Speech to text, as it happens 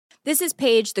This is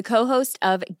Paige, the co-host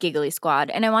of Giggly Squad,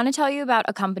 and I want to tell you about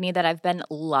a company that I've been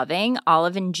loving,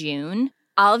 Olive and June.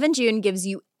 Olive and June gives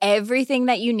you everything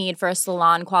that you need for a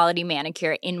salon-quality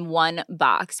manicure in one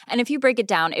box. And if you break it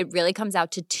down, it really comes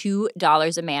out to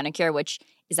 $2 a manicure, which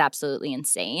is absolutely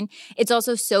insane. It's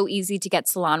also so easy to get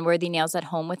salon-worthy nails at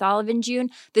home with Olive and June.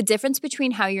 The difference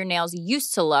between how your nails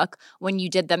used to look when you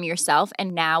did them yourself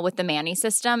and now with the Mani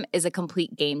system is a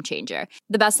complete game changer.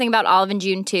 The best thing about Olive and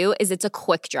June, too, is it's a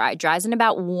quick dry. Dries in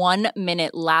about 1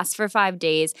 minute, lasts for 5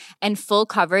 days, and full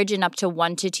coverage in up to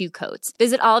 1 to 2 coats.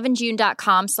 Visit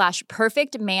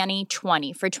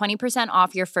oliveandjune.com/perfectmani20 for 20%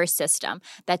 off your first system.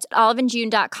 That's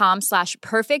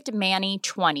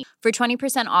oliveandjune.com/perfectmani20 for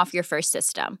 20% off your first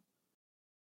system.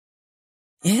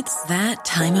 It's that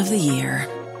time of the year.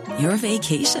 Your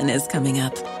vacation is coming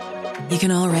up. You can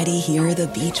already hear the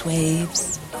beach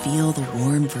waves, feel the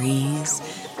warm breeze,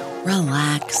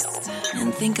 relax,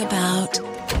 and think about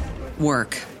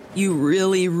work. You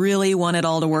really, really want it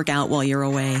all to work out while you're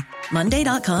away.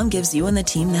 Monday.com gives you and the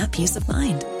team that peace of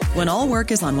mind. When all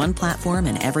work is on one platform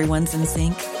and everyone's in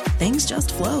sync, things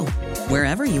just flow.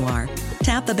 Wherever you are,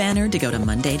 tap the banner to go to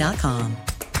Monday.com.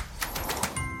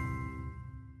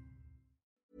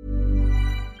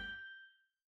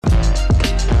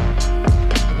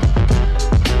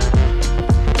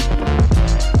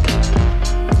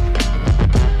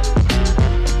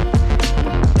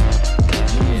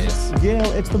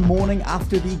 Gail, it's the morning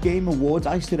after the Game Awards.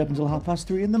 I stayed up until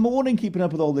 3:30 in the morning keeping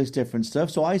up with all this different stuff,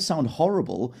 so I sound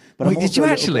horrible. But wait, did you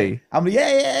actually? I mean,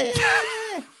 yeah.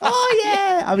 Oh,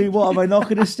 yeah. I mean, what, am I not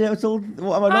going to stay until...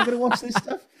 What, am I not going to watch this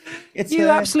stuff? It's you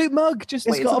absolute mug. Just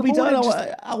it's got to be done.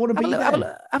 I want to be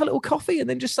there. Have a little coffee and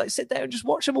then just like sit there and just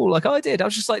watch them all like I did. I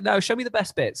was just like, no, show me the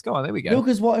best bits. Go on, there we go. No,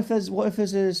 because what if there's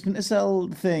a Splinter Cell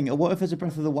thing, or what if there's a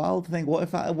Breath of the Wild thing? What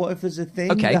if there's a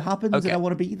thing that happens and I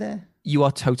want to be there? You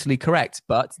are totally correct,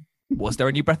 but was there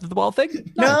a new Breath of the Wild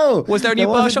thing? No. Was there a new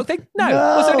Bioshock thing? No.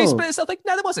 Was there a new Splinter Cell thing?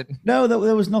 No, there wasn't. No,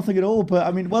 there was nothing at all. But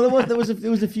I mean, well, there was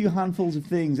a few handfuls of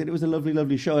things, and it was a lovely,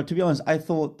 lovely show. To be honest, I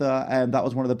thought that that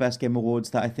was one of the best Game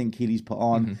Awards that I think Keeley's put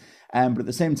on. Mm-hmm. But at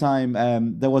the same time,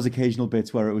 there was occasional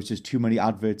bits where it was just too many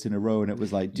adverts in a row, and it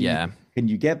was like, can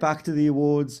you get back to the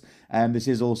awards? This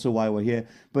is also why we're here.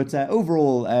 But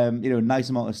overall, nice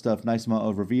amount of stuff, nice amount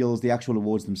of reveals. The actual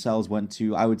awards themselves went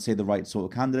to, I would say, the right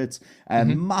sort of candidates.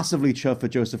 Massively chuffed for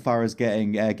Joseph Fares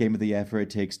getting Game of the Year for It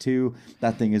Takes Two.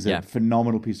 That thing is a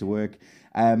phenomenal piece of work.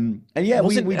 And yeah,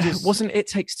 wasn't It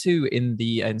Takes Two in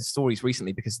the stories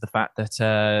recently because of the fact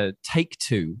that Take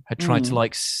Two had tried to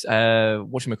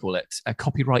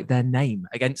copyright their name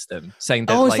against them, saying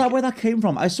that. Oh, is that where that came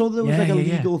from? I saw there was a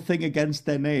legal thing against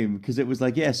their name because it was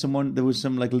like there was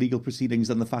some like legal proceedings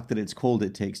on the fact that it's called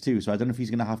It Takes Two. So I don't know if he's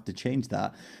going to have to change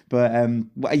that. But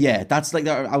that's like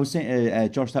I was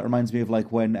saying, Josh. That reminds me of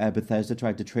like when Bethesda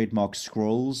tried to trademark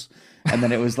Scrolls. And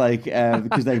then it was like,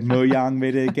 because Mojang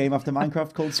made a game after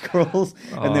Minecraft called Scrolls.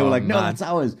 And they were like, no, that's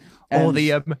ours. Or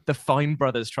the Fine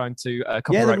brothers trying to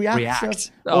copyright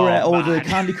React. Or the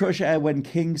Candy Crush when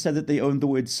King said that they owned the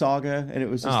word saga. And it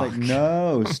was just like,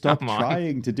 no, stop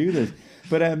trying to do this.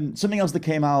 But something else that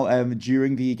came out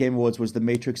during the Game Awards was The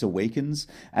Matrix Awakens,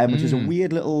 which is a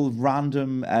weird little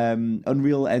random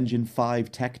Unreal Engine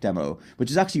 5 tech demo, which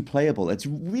is actually playable. It's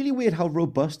really weird how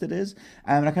robust it is.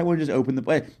 And I kind of want to just open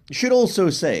the... Should also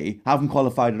say, haven't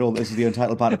qualified at all, this is the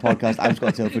Untitled Banter podcast. I'm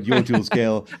Scott Tilford, you're Jules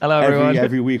Gale. Hello, everyone.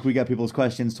 Every week we get people's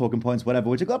questions, talking points, whatever,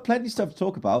 which I've got plenty of stuff to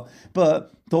talk about,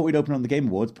 but thought we'd open on the Game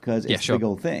Awards because it's a big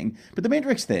old thing. But the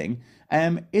Matrix thing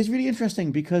is really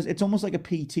interesting because it's almost like a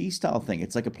PT style thing.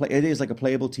 It's like it is like a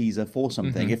playable teaser for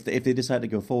something if they decide to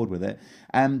go forward with it.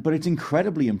 But it's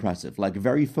incredibly impressive, like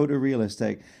very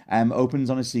photorealistic. Opens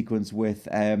on a sequence with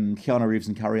Keanu Reeves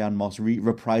and Carrie-Anne Moss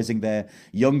reprising their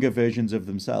younger versions of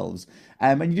themselves.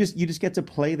 And you just get to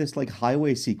play this like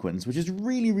highway sequence, which is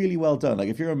really, really well done. Like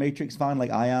if you're a Matrix fan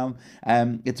like I am,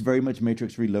 it's very much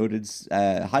Matrix Reloaded's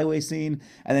highway scene.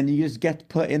 And then you just get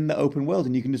put in the open world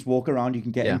and you can just walk around, you can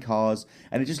get in cars,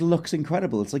 and it just looks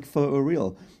incredible. It's like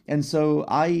photoreal. And so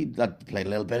I played a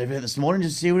little bit of it this morning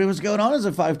just to see what was going on as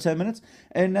a 5-10 minutes.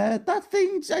 And that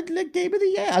thing's like Game of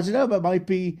the Year. I don't know, but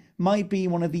might be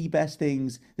one of the best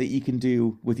things that you can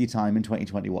do with your time in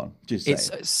 2021.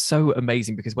 It's so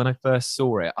amazing because when I first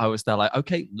saw it, I was there like,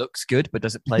 okay, looks good, but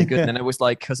does it play good? And then it was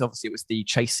like, because obviously it was the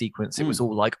chase sequence, it was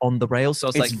all like on the rails. So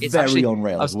I was it's very actually on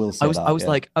rails. I was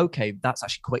like, okay, that's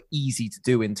actually quite easy to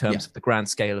do in terms of the grand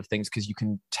scale of things because you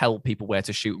can tell people where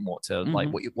to shoot and what to like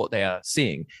what they are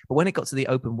seeing. But when it got to the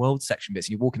open world section bits,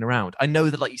 you're walking around. I know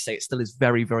that, like you say, it still is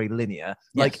very, very linear.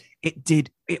 Like it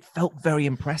felt very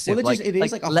impressive. Well, it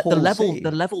is like a whole city.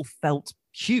 The level felt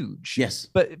huge. Yes.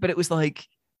 But it was like,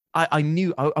 I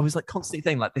knew, I was like constantly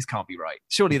thinking like, this can't be right.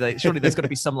 Surely there's got to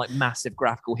be some like massive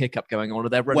graphical hiccup going on, or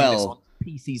they're running this on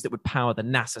PCs that would power the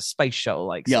NASA space shuttle,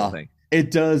 like something.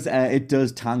 It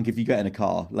does tank if you get in a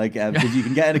car. Like, because you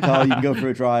can get in a car, you can go for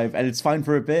a drive, and it's fine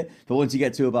for a bit. But once you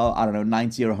get to about,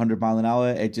 90 or 100 mile an hour,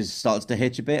 it just starts to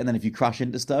hitch a bit. And then if you crash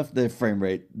into stuff, the frame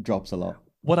rate drops a lot.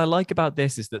 What I like about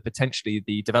this is that potentially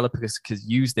the developers could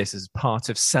use this as part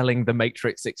of selling the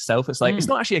Matrix itself. It's like, it's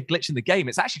not actually a glitch in the game.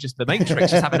 It's actually just the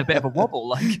Matrix just having a bit of a wobble.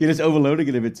 Like, you're just overloading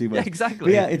it a bit too much. Yeah, exactly.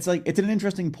 But yeah, it's an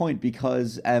interesting point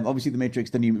because obviously the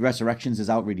Matrix, the new Resurrections is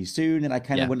out really soon. And I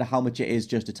kind of wonder how much it is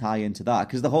just to tie into that.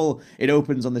 Because it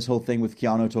opens on this whole thing with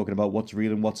Keanu talking about what's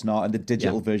real and what's not, and the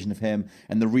digital version of him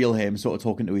and the real him sort of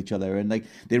talking to each other. And like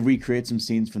they recreate some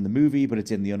scenes from the movie, but it's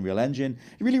in the Unreal Engine.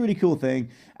 A really, really cool thing.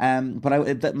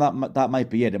 But that might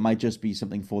be it. It might just be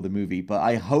something for the movie. But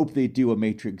I hope they do a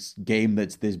Matrix game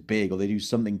that's this big, or they do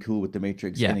something cool with the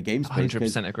Matrix in a game space.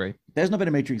 100% agree. There's not been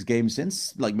a Matrix game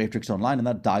since like Matrix Online, and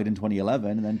that died in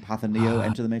 2011. And then Path and Neo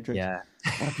Enter the Matrix. Yeah.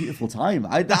 What a beautiful time.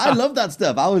 I love that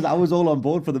stuff. I was all on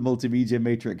board for the multimedia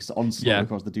Matrix onslaught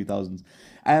across the 2000s.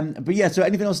 But yeah, so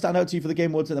anything else stand out to you for the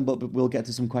Game Awards? And then we'll get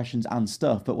to some questions and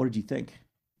stuff. But what did you think?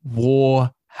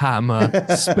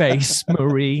 Warhammer Space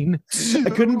Marine. I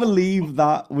couldn't believe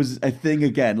that was a thing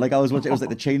again. Like I was watching, it was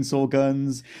like the chainsaw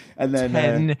guns, and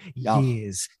then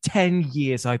 10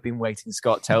 years I've been waiting,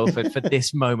 Scott Telford, for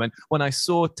this moment when I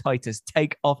saw Titus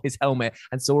take off his helmet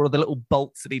and saw all the little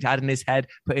bolts that he'd had in his head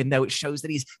put in there, which shows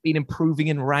that he's been improving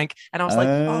in rank. And I was like,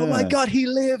 oh my God, he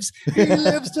lives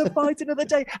to fight another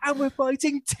day, and we're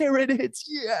fighting Tyranids.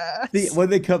 Yes.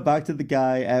 When they cut back to the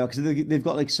guy, because they've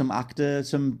got like some actor,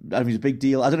 he's a big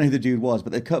deal. I don't know who the dude was,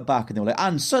 but they cut back and they were like,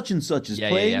 and such is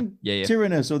playing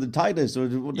Tyrannus or the Titus or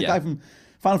the guy from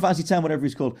Final Fantasy X, whatever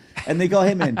he's called. And they got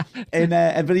him in.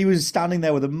 But he was standing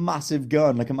there with a massive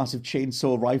gun, like a massive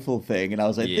chainsaw rifle thing. And I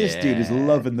was like, this dude is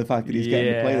loving the fact that he's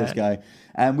getting to play this guy,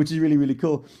 which is really, really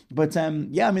cool. But they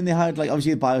had like,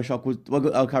 obviously BioShock was,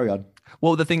 I'll carry on.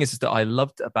 Well, the thing is that I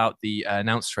loved about the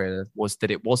announced trailer was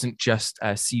that it wasn't just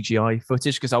CGI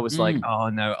footage, because I was like, oh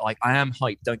no, like I am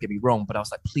hyped, don't get me wrong, but I was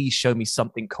like, please show me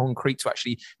something concrete to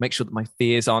actually make sure that my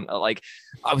fears aren't like,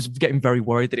 I was getting very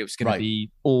worried that it was going to be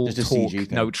all talk,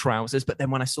 no trousers. But then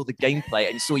when I saw the gameplay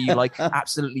and saw you like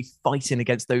absolutely fighting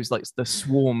against those, like the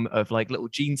swarm of like little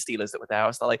gene stealers that were there, I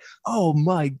was like, oh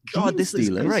my God, this is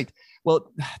great.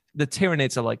 Well, the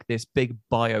Tyranids are like this big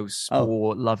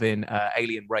biospore-loving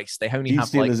alien race. They only have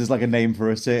Steelers is like a name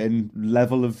for a certain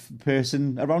level of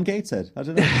person around Gateshead. I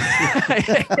don't know.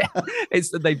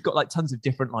 They've got like tons of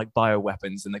different like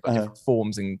bioweapons, and they've got different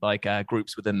forms and like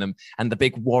groups within them. And the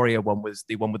big warrior one was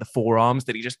the one with the 4 arms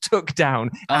that he just took down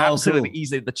absolutely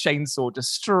easily. The chainsaw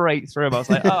just straight through him. I was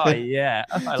like, oh yeah,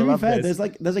 I love this.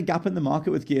 There's a gap in the market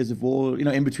with Gears of War.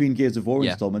 In between Gears of War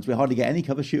installments, we hardly get any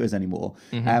cover shooters anymore.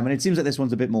 And it seems like this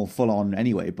one's a bit more full on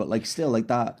anyway, but like still like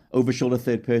that over shoulder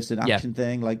third person action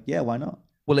thing, like why not?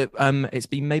 Well, it's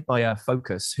been made by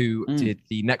Focus, who did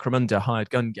the Necromunda hired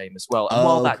gun game as well. And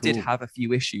while that did have a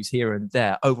few issues here and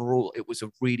there, overall, it was a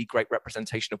really great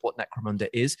representation of what Necromunda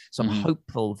is. So I'm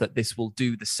hopeful that this will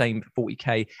do the same for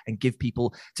 40K and give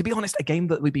people, to be honest, a game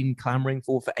that we've been clamoring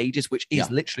for ages, which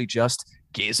is literally just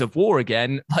Gears of War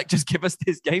again. Like, just give us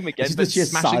this game again, but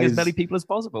smashing as many people as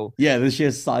possible. Yeah, the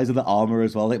sheer size of the armor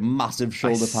as well, like massive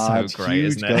shoulder pads, so great,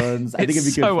 huge guns. I think it'd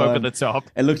be good so fun. Over the top.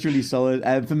 It looks really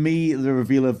solid. For me, the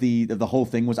reveal of the whole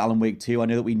thing was Alan Wake 2. I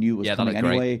know that we knew it was coming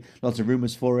anyway. Great. Lots of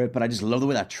rumors for it, but I just love the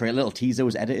way that little teaser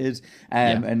was edited.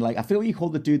 And like, I feel what you call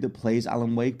the dude that plays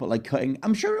Alan Wake, but like cutting.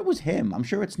 I'm sure it was him. I'm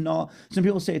sure it's not. Some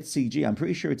people say it's CG. I'm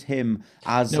pretty sure it's him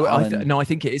as. No, I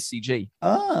think it is CG.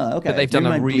 Oh, okay. But they've done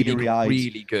a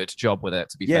really good job with it.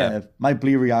 To be fair, my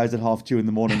bleary eyes at 2:30 in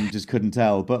the morning just couldn't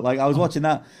tell. But like, I was watching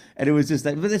that, and it was just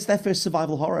like, but it's their first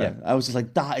survival horror. Yeah. I was just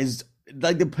like, that is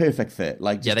like the perfect fit.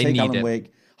 Like, just take Alan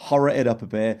Wake, horror it up a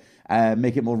bit,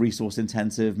 make it more resource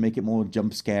intensive, make it more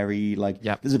jump scary. Like,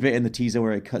 there's a bit in the teaser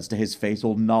where it cuts to his face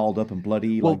all gnarled up and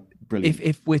bloody. Well, like, brilliant.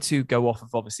 If we're to go off of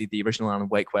obviously the original Alan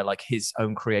Wake, where like his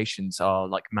own creations are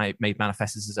like made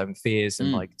manifest as his own fears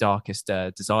and like darkest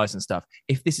desires and stuff.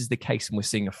 If this is the case and we're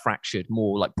seeing a fractured,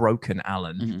 more like broken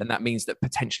Alan, then that means that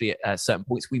potentially at certain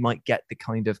points we might get the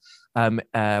kind of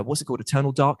what's it called,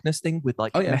 Eternal Darkness thing with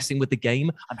like messing with the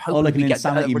game. I'm hoping like we an get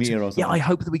insanity meter or something. Yeah, I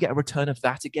hope that we get a return of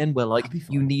that again, where like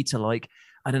you need to like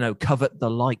I don't know, covet the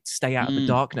light, stay out of the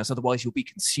darkness. Otherwise, you'll be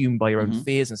consumed by your own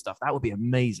fears and stuff. That would be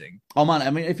amazing. Oh man,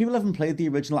 I mean, if people haven't played the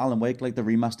original Alan Wake, like the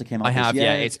remaster came out, I have. this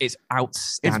year, Yeah, it's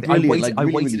outstanding. It's I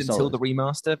waited really until solid. the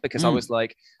remaster because I was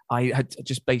like, I had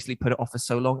just basically put it off for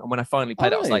so long, and when I finally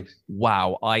played it, I was like,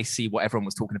 wow, I see what everyone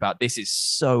was talking about. This is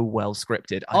so well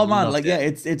scripted.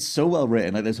 It's so well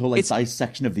written. Like this whole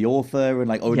dissection of the author and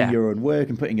like owning your own work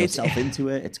and putting yourself into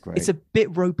it. It's great. It's a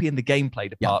bit ropey in the gameplay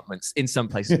departments in some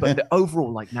places, but the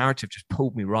overall like narrative just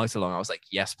pulled me right along. I was like,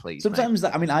 yes, please. Sometimes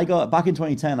I got back in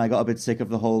 2010. I got a bit sick of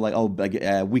the whole like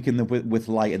weaken the with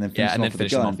light and then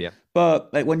finish them off.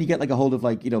 But like when you get like a hold of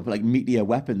like like meteor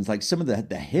weapons, like some of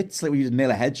the hits, like when you just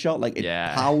nail a headshot, like it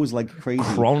powers like crazy.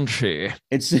 Crunchy.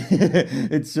 It's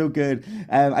it's so good.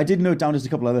 I did note down just a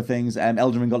couple other things.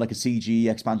 Elden Ring got like a CG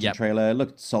expansion trailer. It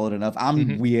looked solid enough.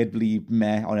 I'm weirdly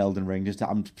meh on Elden Ring.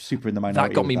 I'm super in the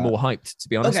minority. That got me more hyped, to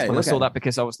be honest, when I saw that,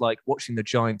 because I was like watching the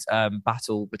giant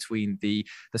battle between the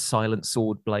silent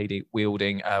sword blade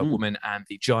wielding woman and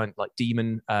the giant like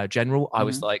demon general. I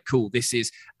was like, cool. This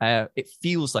is it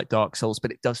feels like Dark Souls,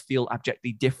 but it does feel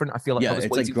abjectly different. I feel like I was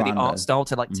waiting for the art style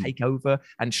to like take over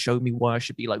and show me why I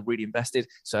should be like really invested.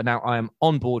 So now I am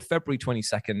on board. February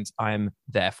 22nd, I am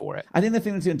there for it. I think the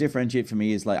thing that's going to differentiate for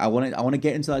me is like I want to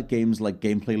get into that game's like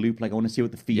gameplay loop. Like I want to see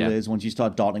what the feel is once you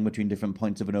start darting between different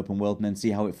points of an open world, and then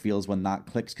see how it feels when that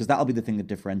clicks, because that'll be the thing that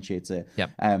differentiates it.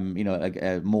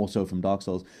 More so from Dark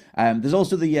Souls. There's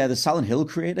also the Silent Hill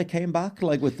creator came back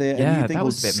like with the new thing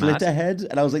called Slitterhead,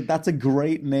 and I was like, that's a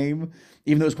great name.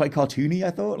 Even though it was quite cartoony,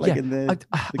 I thought. Like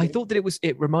I thought that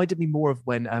it reminded me more of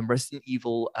when Resident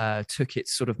Evil took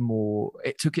its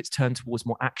turn towards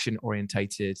more action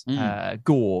orientated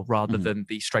gore rather than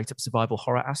the straight up survival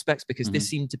horror aspects, because this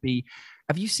seemed to be.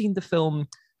 Have you seen the film?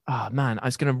 Oh man,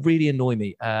 it's going to really annoy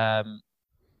me. I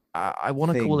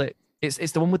want to call it.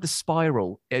 It's the one with the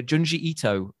spiral. Junji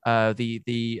Ito,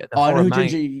 the I know who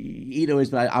Junji Ito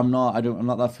is, but I'm not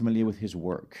that familiar with his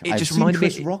work. It just reminded me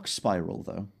Chris Rock's Spiral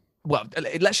though. Well,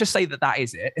 let's just say that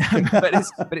is it. but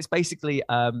it's basically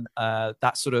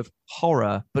that sort of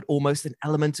horror, but almost an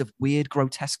element of weird,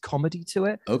 grotesque comedy to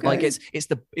it. Okay. Like it's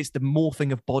the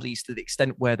morphing of bodies to the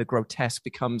extent where the grotesque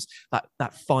becomes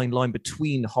that fine line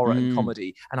between horror and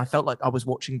comedy. And I felt like I was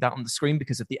watching that on the screen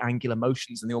because of the angular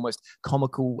motions and the almost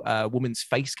comical woman's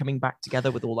face coming back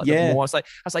together with all that. I was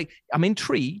like, I'm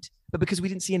intrigued, but because we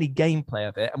didn't see any gameplay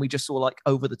of it and we just saw like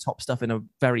over the top stuff in a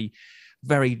very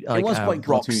like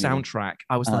rock soundtrack,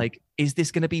 I was like, is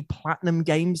this going to be Platinum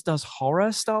Games does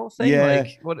horror style thing? Yeah.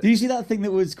 Did you see that thing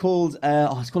that was called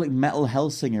it's called like Metal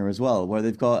Hellsinger as well, where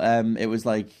they've got it was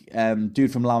like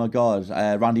dude from Lamb of God,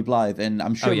 Randy Blythe, and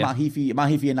I'm sure Matt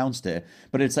Heafy announced it,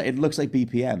 but it's like, it looks like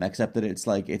BPM except that it's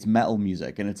like it's metal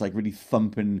music and it's like really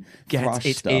thumping thrash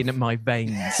stuff. In my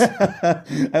veins.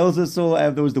 I also saw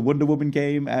there was the Wonder Woman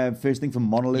game, first thing from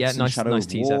Monolith and Shadow of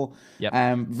War.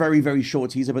 Very, very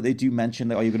short teaser, but they do mention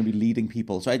that you're going to be leading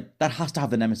people, so that has to have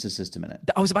the Nemesis system in it.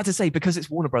 I was about to say, because it's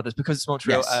Warner Brothers, because it's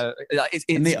Montreal,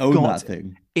 and they own that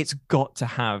thing. It's got to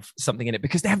have something in it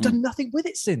because they have done nothing with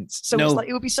it since. So it's like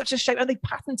it would be such a shame, and they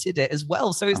patented it as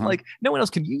well. So it's like no one else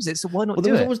can use it. So why not do it?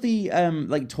 There was always the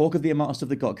like talk of the amount of stuff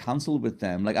that got cancelled with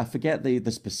them. Like I forget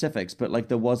the specifics, but like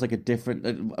there was like a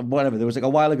different whatever. There was like a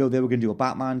while ago they were going to do a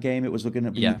Batman game. It was going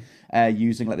to be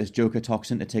using like this Joker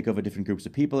toxin to take over different groups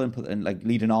of people and like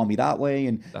lead an army that way,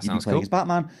 and that you'd be playing as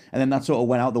Batman. And then that sort of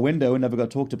went out the window and never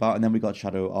got talked about. And then we got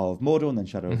Shadow of Mordor and then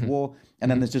Shadow of War, and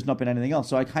then there's just not been anything else.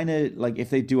 So I kind of like, if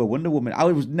they do a Wonder Woman,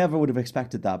 I never would have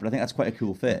expected that, but I think that's quite a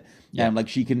cool fit. Like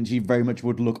she very much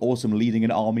would look awesome leading an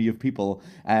army of people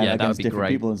against different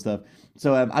people and stuff.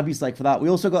 So I'd be psyched for that. We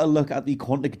also got to look at the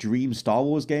Quantic Dream Star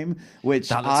Wars game,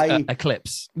 which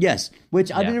Eclipse. Yes,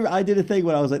 which I did a thing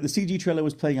when I was like, the CG trailer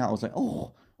was playing out. I was like,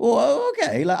 oh,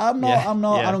 okay. Like I'm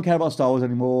not. I don't care about Star Wars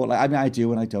anymore. Like I mean, I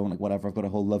do and I don't. Like whatever. I've got a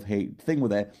whole love-hate thing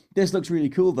with it. This looks really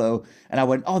cool though. And I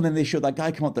went, and then they showed that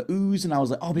guy come out the ooze, and I was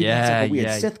like, maybe that's like a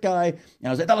weird Sith guy. And I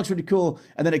was like, that looks really cool.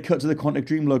 And then it cut to the Quantic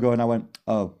Dream logo, and I went,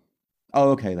 oh,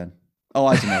 okay then. Oh,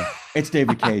 I don't know. It's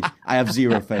David Cage. I have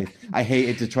zero faith. I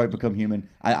hated Detroit Become Human.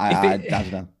 I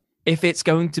don't know. If it's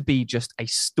going to be just a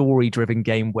story-driven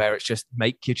game where it's just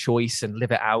make your choice and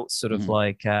live it out, sort of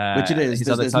like which it is.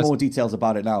 There's more details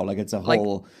about it now. Like it's a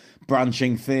whole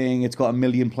branching thing. It's got 1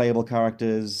 million playable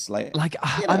characters.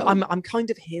 I'm kind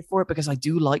of here for it because I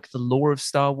do like the lore of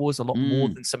Star Wars a lot more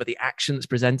than some of the action that's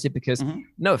presented. Because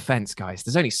no offense, guys,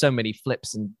 there's only so many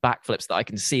flips and backflips that I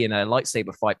can see in a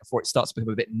lightsaber fight before it starts to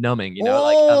become a bit numbing. You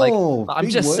know, I'm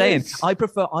just saying. I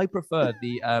prefer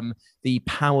the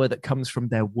power that comes from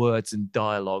their words and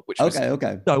dialogue, which was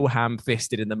so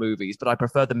ham-fisted in the movies. But I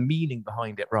prefer the meaning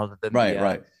behind it rather than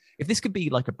if this could be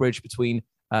like a bridge between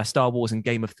Star Wars and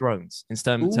Game of Thrones in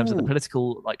terms of the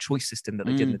political like choice system that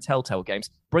they did in the Telltale games,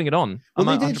 bring it on. Well,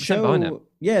 I'm they did 100% behind it.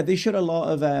 Yeah, they showed a lot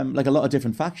of like a lot of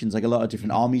different factions, like a lot of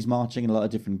different armies marching and a lot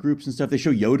of different groups and stuff. They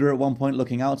show Yoda at one point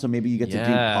looking out, so maybe you get to do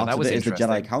parts of it as the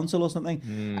Jedi Council or something.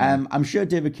 I'm sure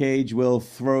David Cage will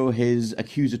throw his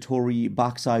accusatory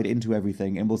backside into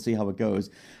everything, and we'll see how it goes.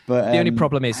 But the only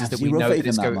problem is that we know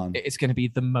that it's going to be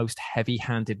the most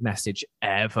heavy-handed message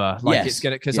ever. Like it's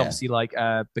going to, because obviously, like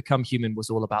Become Human was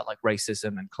all about like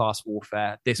racism and class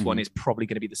warfare. This one is probably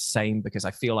going to be the same, because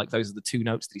I feel like those are the two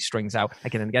notes that he strings out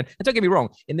again and again. And don't get me wrong,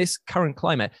 in this current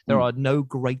climate, there are no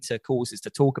greater causes to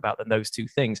talk about than those two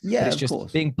things. Yeah, but it's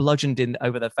just being bludgeoned in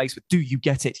over their face with, do you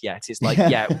get it yet? It's like,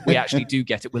 yeah, we actually do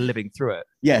get it. We're living through it.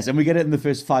 Yes, and we get it in the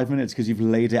first 5 minutes because you've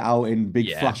laid it out in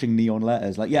big flashing neon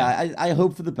letters. Like, I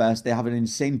hope for the best. They have an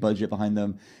insane budget behind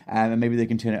them, and maybe they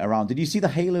can turn it around. Did you see the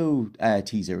Halo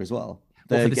teaser as well?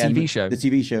 For the TV show. The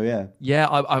TV show, yeah. Yeah,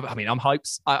 I mean, I'm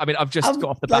hyped. I mean, I've just got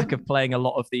off the back of playing a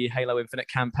lot of the Halo Infinite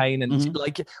campaign, and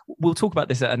like, we'll talk about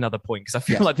this at another point, because I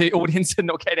feel like the audience are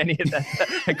not getting any of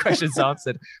their questions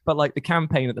answered. But like the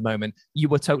campaign at the moment, you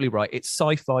were totally right. It's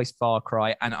sci-fi Far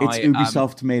Cry, and it's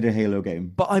Ubisoft made a Halo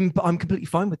game. But I'm completely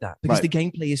fine with that, because the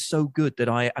gameplay is so good that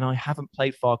I haven't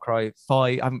played Far Cry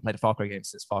 5. I haven't played a Far Cry game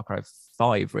since Far Cry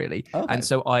 5, really, and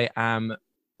so I am.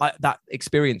 That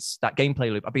experience, that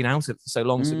gameplay loop, I've been out of it for so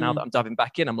long. So now that I'm diving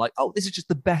back in, I'm like, oh, this is just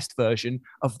the best version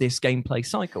of this gameplay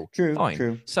cycle.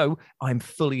 True. So I'm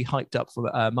fully hyped up for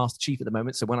Master Chief at the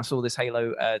moment. So when I saw this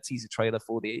Halo teaser trailer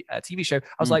for the TV show, I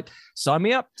was like, sign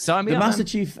me up. The Master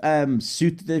Chief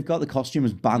suit that they've got, the costume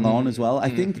is bang on as well.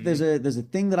 I think there's a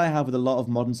thing that I have with a lot of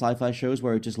modern sci-fi shows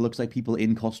where it just looks like people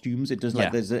in costumes. It does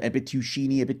like there's a bit too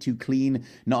sheeny, a bit too clean,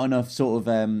 not enough sort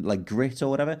of like grit or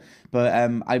whatever. But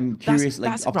I'm curious,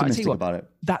 optimistic about it.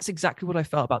 That's exactly what I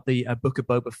felt about the Book of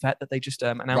Boba Fett that they just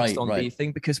announced on the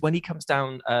thing, because when he comes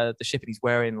down the ship and he's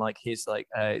wearing like his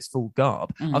full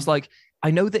garb, I was like, I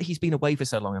know that he's been away for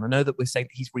so long, and I know that we're saying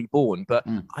that he's reborn, but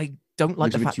I don't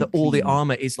like the fact that all the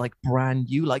armor is like brand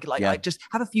new. Like I just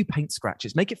have a few paint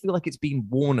scratches, make it feel like it's been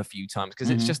worn a few times, because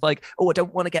it's just like, oh, I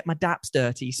don't want to get my daps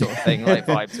dirty sort of thing, like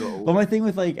vibe to it all. But my thing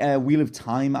with like Wheel of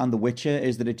Time and The Witcher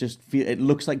is that it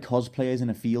looks like cosplayers in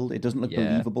a field. It doesn't look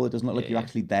believable. It doesn't look like you're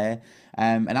actually there.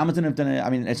 And Amazon have done it. I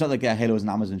mean, it's not like Halo is an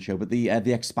Amazon show, but the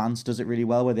Expanse does it really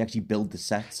well, where they actually build the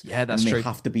sets. Yeah, that's true. They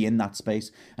have to be in that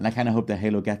space, and I kind of hope that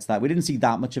Halo gets that. We didn't see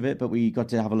that much of it, but we got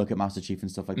to have a look at Master Chief and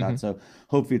stuff like that. So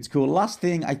hopefully it's cool. Last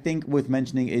thing I think worth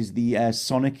mentioning is the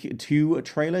Sonic 2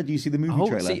 trailer. Do you see the movie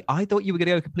trailer? See, I thought you were going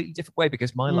to go a completely different way,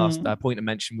 because my last point of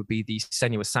mention would be the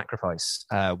Senua's Sacrifice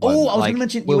one. I was going to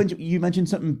mention, you mentioned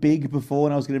something big before,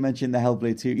 and I was going to mention the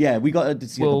Hellblade 2. Yeah, we got to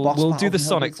see the boss battle. We'll do the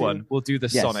Sonic one. We'll do the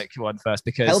Sonic one first,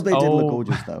 because Hellblade did look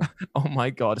gorgeous, though. Oh my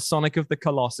God, Sonic of the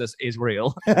Colossus is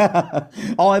real.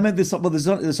 I meant this. Well, there's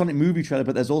the Sonic movie trailer,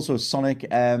 but there's also Sonic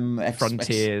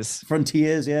Frontiers.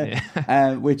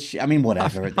 Which, I mean,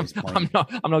 whatever at this point. I'm not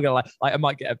gonna lie. I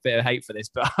might get a bit of hate for this,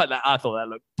 but I thought that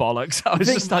looked bollocks. I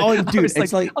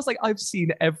was like, I've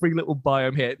seen every little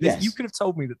biome here. You could have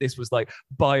told me that this was like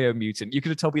Biomutant. You could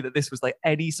have told me that this was like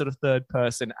any sort of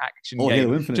third-person action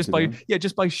game,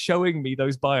 just by showing me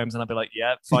those biomes, and I'd be like,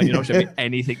 yeah, fine. You're not showing me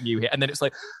anything new here. And then it's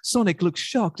like, Sonic looks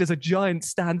shocked as a giant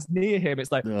stands near him.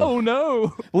 It's like, oh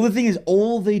no. Well, the thing is,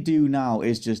 all they do now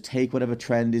is just take whatever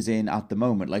trend is in at the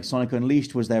moment. Like Sonic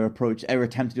Unleashed was their approach, their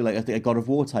attempt to do like a God of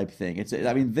War type thing.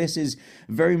 This is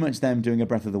very much them doing a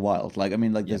Breath of the Wild. Like, I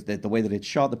mean, like the way that it's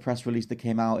shot, the press release that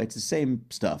came out, it's the same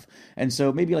stuff. And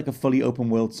so maybe like a fully open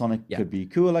world Sonic could be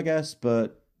cool, I guess,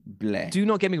 but bleh. Do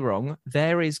not get me wrong.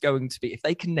 There is going to be, if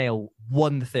they can nail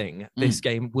one thing, this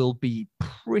game will be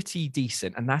pretty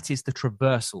decent, and that is the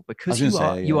traversal. Because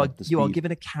you are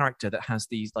given a character that has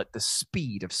these like the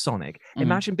speed of Sonic.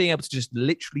 Imagine being able to just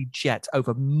literally jet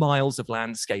over miles of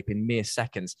landscape in mere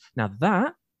seconds. Now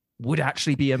that would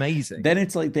actually be amazing. Then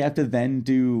it's like they have to then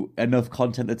do enough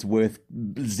content that's worth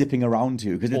zipping around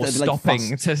to, because it's stopping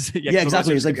like to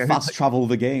exactly. It's like fast travel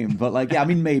the game, but like I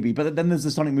mean maybe. But then there's the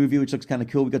Sonic movie, which looks kind of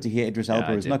cool. We got to hear Idris Elba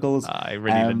as Knuckles. I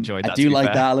really enjoyed that. I do like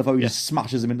that. I love how he just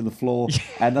smashes him into the floor,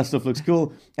 and that stuff looks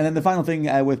cool. And then the final thing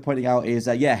worth pointing out is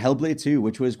Hellblade 2,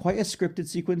 which was quite a scripted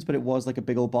sequence, but it was like a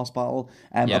big old boss battle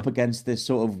up against this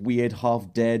sort of weird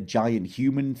half dead giant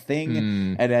human thing,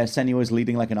 and Senua is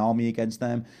leading like an army against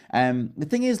them. The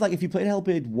thing is, like, if you played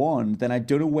Hellblade 1, then I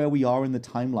don't know where we are in the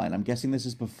timeline. I'm guessing this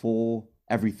is before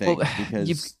everything.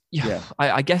 Because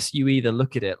I guess you either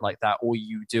look at it like that, or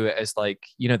you do it as like,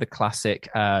 the classic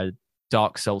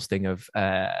Dark Souls thing of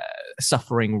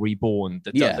suffering reborn,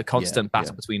 the constant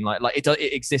battle between like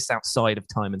it exists outside of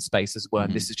time and space as well.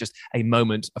 This is just a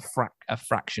moment, a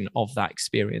fraction of that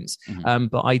experience.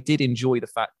 But I did enjoy the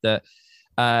fact that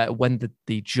when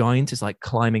the giant is like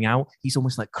climbing out, he's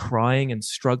almost like crying and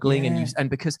struggling, and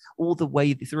because all the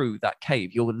way through that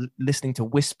cave, you're listening to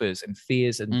whispers and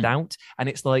fears and doubt, and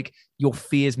it's like your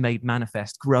fears made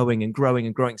manifest, growing and growing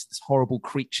and growing. It's this horrible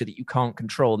creature that you can't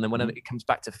control, and then when it comes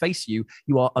back to face you,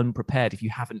 you are unprepared if you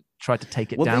haven't tried to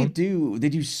take it down. They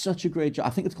do such a great job. I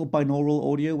think it's called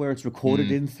binaural audio, where it's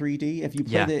recorded in 3D. If you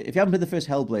play if you haven't played the first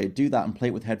Hellblade, do that and play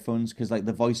it with headphones, because like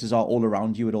the voices are all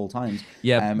around you at all times.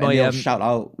 And they'll shout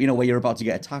out, you know, where you're about to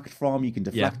get attacked from. You can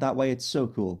deflect that way. It's so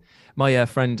cool. My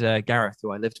friend Gareth,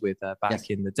 who I lived with back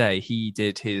in the day, he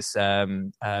did his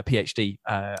PhD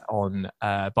on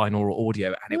binaural audio,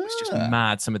 and it was just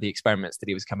mad, some of the experiments that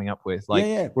he was coming up with,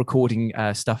 like recording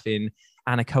stuff in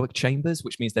anechoic chambers,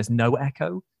 which means there's no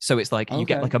echo. So it's like you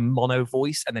get like a mono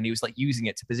voice, and then he was like using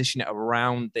it to position it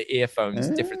around the earphones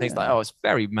and different things. Like, it's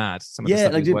very mad. Some of the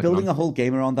stuff like building a whole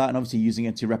game around that, and obviously using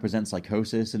it to represent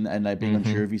psychosis and like being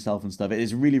unsure of yourself and stuff. It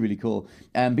is really, really cool.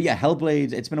 But yeah,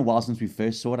 Hellblade, it's been a while since we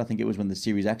first saw it. I think it was when the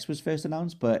Series X was first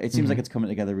announced, but it seems like it's coming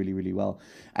together really, really well.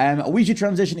 We should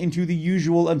transition into the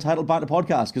usual Untitled Banter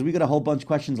podcast, because we got a whole bunch of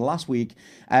questions last week.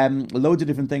 Loads of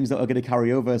different things that are going to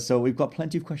carry over, so we've got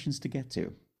plenty of questions to get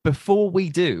to. Before we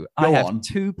do, I have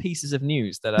two pieces of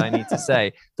news that I need to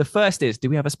say. The first is, do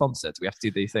we have a sponsor? Do we have to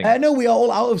do the thing? No, we are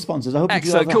all out of sponsors. I hope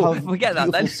Excellent, you do cool. Forget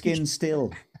that then. Skin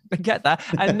still. Forget that.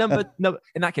 And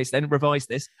in that case, then revise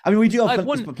this. I mean, we do have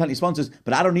plenty of sponsors,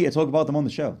 but I don't need to talk about them on the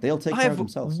show. They'll take care of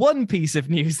themselves. One piece of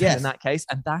news in that case,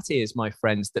 and that is, my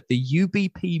friends, that the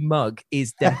UBP mug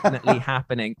is definitely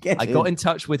happening. I got in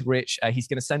touch with Rich. He's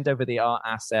going to send over the art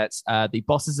assets. The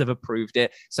bosses have approved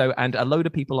it. So, and a load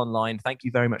of people online, thank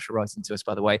you very much for writing to us,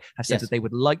 by the way, have said that they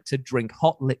would like to drink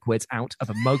hot liquids out of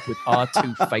a mug with our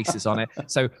two faces on it.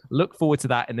 So look forward to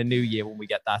that in the new year when we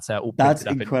get that all printed up. That's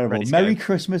incredible. Merry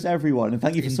Christmas, everyone. And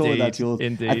thank you for sorting that, Jules.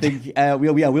 Indeed. I think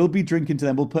we'll be drinking to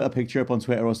them. We'll put a picture up on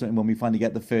Twitter or something when we finally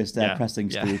get the first press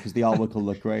things through, because the artwork will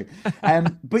look great.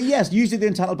 But yes, usually the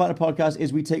Entitled Banter podcast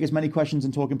is we take as many questions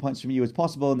and talking points from you as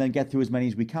possible and then get through as many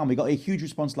as we can. We got a huge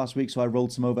response last week, so I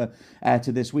rolled some over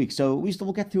to this week. So we still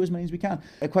will get through as many as we can.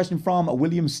 A question from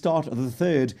William Start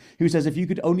III, who says, if you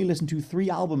could only listen to 3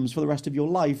 albums for the rest of your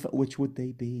life, which would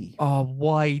they be? Oh,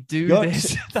 why do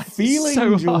this? That's feeling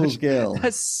so Jules Gill.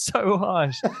 That's so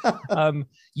harsh.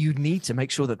 You need to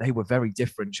make sure that they were very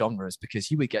different genres,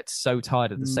 because you would get so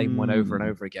tired of the same one over and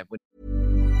over again.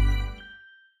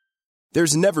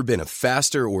 There's never been a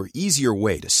faster or easier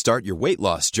way to start your weight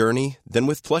loss journey than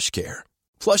with PlushCare.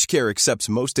 PlushCare accepts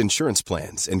most insurance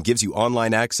plans and gives you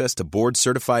online access to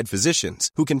board-certified physicians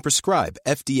who can prescribe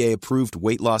FDA-approved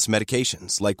weight loss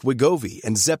medications like Wegovy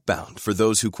and Zepbound for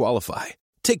those who qualify.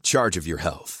 Take charge of your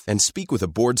health and speak with a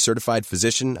board-certified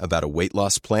physician about a weight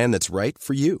loss plan that's right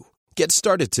for you. Get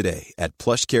started today at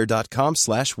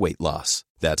plushcare.com/weightloss.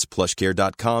 That's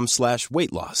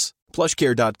plushcare.com/weightloss.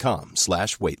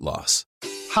 plushcare.com/weightloss.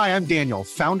 Hi, I'm Daniel,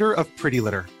 founder of Pretty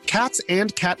Litter. Cats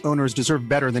and cat owners deserve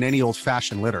better than any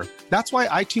old-fashioned litter. That's why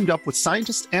I teamed up with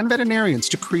scientists and veterinarians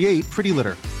to create Pretty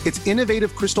Litter. Its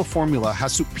innovative crystal formula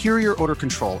has superior odor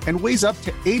control and weighs up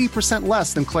to 80%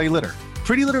 less than clay litter.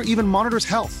 Pretty Litter even monitors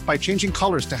health by changing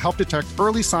colors to help detect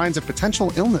early signs of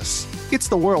potential illness. It's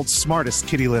the world's smartest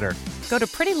kitty litter. Go to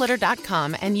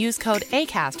prettylitter.com and use code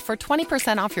ACAST for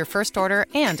 20% off your first order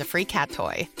and a free cat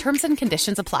toy. Terms and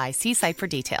conditions apply. See site for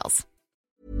details.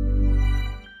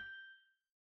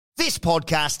 This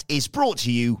podcast is brought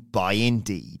to you by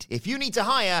Indeed. If you need to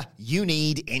hire, you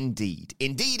need Indeed.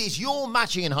 Indeed is your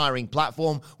matching and hiring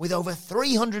platform with over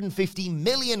 350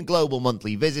 million global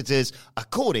monthly visitors,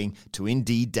 according to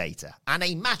Indeed data, and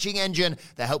a matching engine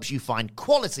that helps you find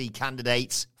quality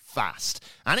candidates fast.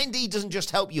 And Indeed doesn't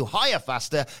just help you hire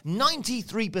faster.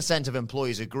 93% of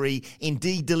employers agree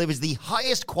Indeed delivers the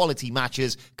highest quality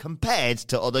matches compared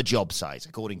to other job sites,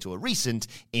 according to a recent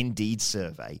Indeed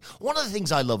survey. One of the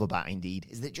things I love about Indeed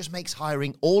is that it just makes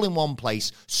hiring all in one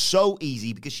place so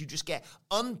easy, because you just get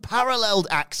unparalleled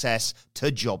access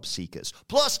to job seekers.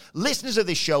 Plus, listeners of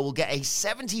this show will get a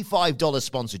 $75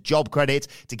 sponsored job credit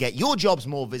to get your jobs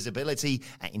more visibility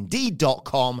at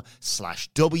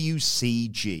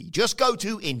Indeed.com/WCG. Just go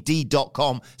to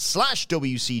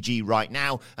Indeed.com/WCG right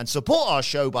now and support our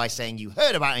show by saying you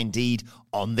heard about Indeed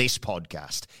on this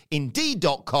podcast.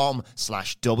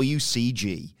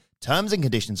 Indeed.com/WCG. Terms and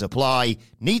conditions apply.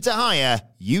 Need to hire?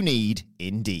 You need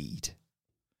Indeed.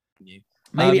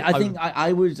 Maybe I think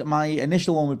I would. My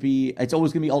initial one would be. It's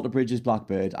always going to be Alter Bridge's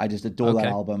Blackbird. I just adore that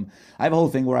album. I have a whole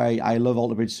thing where I love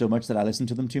Alter Bridge so much that I listen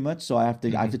to them too much. So I have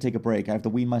to take a break. I have to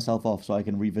wean myself off so I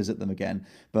can revisit them again.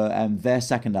 But their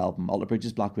second album, Alter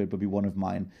Bridge's Blackbird, would be one of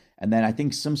mine. And then I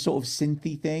think some sort of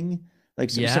synthy thing. Like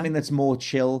something that's more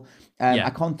chill. I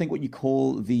can't think what you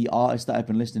call the artist that I've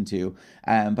been listening to,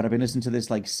 but I've been listening to this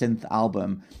like synth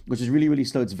album, which is really, really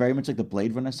slow. It's very much like the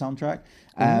Blade Runner soundtrack.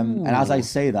 And as I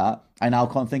say that, I now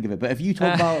can't think of it. But if you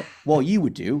talk about what you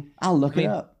would do, I'll look it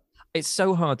up. It's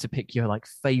so hard to pick your like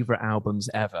favorite albums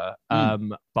ever.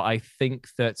 But I think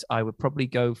that I would probably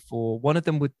go for one of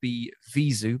them would be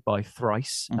Vizu by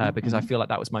Thrice, because I feel like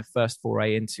that was my first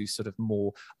foray into sort of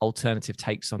more alternative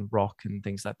takes on rock and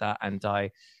things like that. And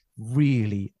I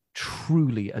really,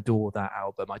 truly adore that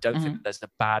album. I don't think that there's a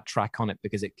bad track on it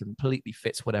because it completely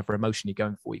fits whatever emotion you're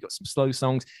going for. You got some slow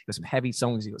songs, you got some heavy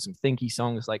songs, you got some thinky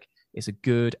songs. Like, it's a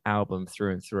good album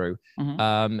through and through.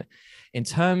 In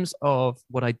terms of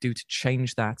what I do to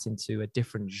change that into a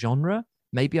different genre,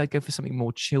 maybe I'd go for something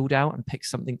more chilled out and pick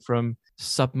something from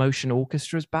Submotion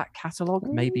Orchestra's back catalogue.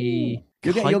 Maybe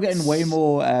you're getting way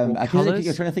more. I think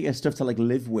you're trying to think of stuff to like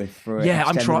live with for. Yeah,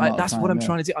 I'm trying. That's what I'm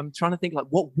trying to do. I'm trying to think like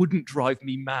what wouldn't drive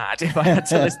me mad if I had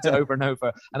to listen to over and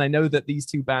over. And I know that these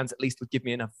two bands at least would give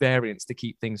me enough variance to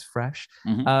keep things fresh.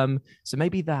 So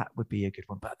maybe that would be a good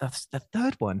one. But that's the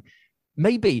third one.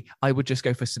 Maybe I would just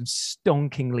go for some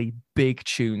stonkingly big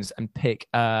tunes and pick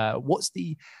what's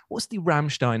the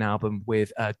Rammstein album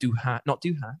with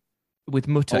with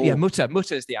Mutter. Yeah, Mutter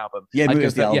is the album. Yeah,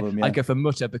 Mutter's the album. I'd go for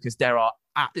Mutter because there are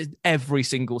every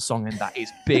single song in that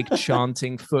is big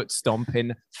chanting, foot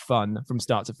stomping fun from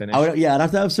start to finish. I'd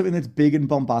have to have something that's big and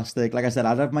bombastic. Like I said,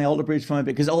 I'd have my Alter Bridge from it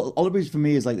because Alter Bridge for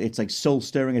me is like, it's like soul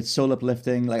stirring, it's soul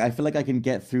uplifting. Like, I feel like I can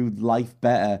get through life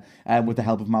better with the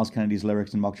help of Miles Kennedy's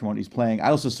lyrics and Mark Tremonti's playing. I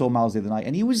also saw Miles the other night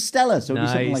and he was stellar, so it'd be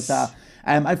something like that.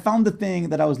 I found the thing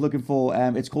that I was looking for.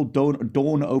 It's called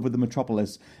Dawn Over the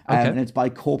Metropolis, and it's by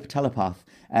Corp Telepath,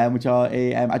 which are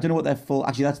I don't know what they're full.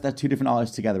 Actually, that's two different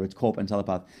artists together. It's Corp and Telepath.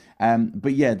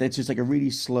 But yeah, that's just like a really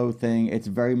slow thing. It's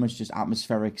very much just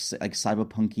atmospheric, like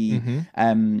cyberpunky.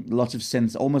 Lots of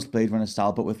synths, almost Blade Runner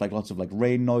style, but with like lots of like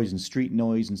rain noise and street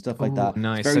noise and stuff like that.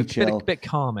 Nice, it's very chill, a bit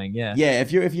calming. Yeah, yeah.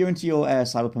 If you're into your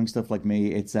cyberpunk stuff like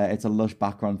me, it's a lush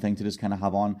background thing to just kind of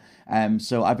have on.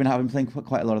 So I've been playing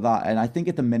quite a lot of that, and I think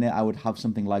at the minute I would have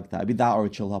something like that. It'd be that or a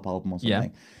chill hop album or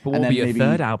something. Yeah. But what would be your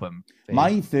third album?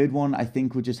 My third one, I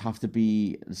think, would just have to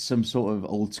be some sort of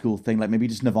old school thing, like maybe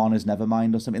just Nirvana's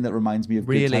Nevermind or something that reminds me of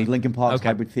good times. Linkin Park's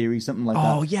Hybrid Theory, something like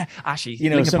that. Oh yeah, actually,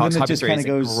 Linkin Park's Hybrid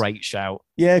Theory is a great shout.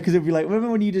 Yeah, because it'd be like, remember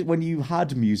when you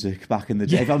had music back in the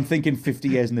day? Yeah. If I'm thinking 50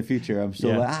 years in the future, I'm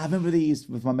still like, I remember these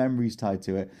with my memories tied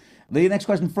to it. The next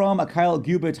question from Kyle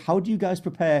Gubert: how do you guys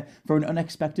prepare for an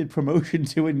unexpected promotion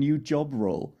to a new job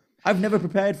role? I've never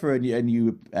prepared for a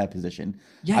new position.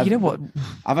 Yeah, you know what?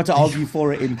 I've had to argue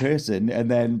for it in person and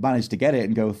then managed to get it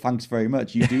and go, thanks very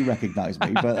much. You do recognize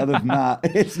me. But other than that,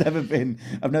 I've never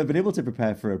been able to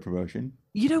prepare for a promotion.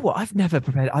 You know what? I've never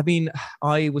prepared. I mean,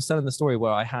 I was telling the story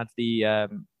where I had the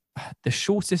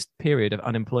shortest period of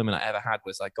unemployment I ever had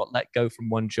was I got let go from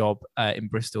one job in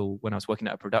Bristol when I was working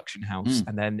at a production house,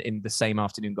 and then in the same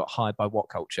afternoon got hired by What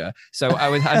Culture. So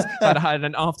I had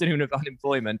an afternoon of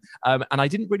unemployment, and I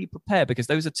didn't really prepare because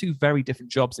those are two very different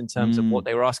jobs in terms of what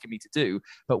they were asking me to do.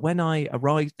 But when I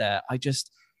arrived there,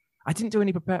 I didn't do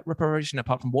any preparation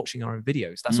apart from watching our own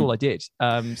videos. That's all I did.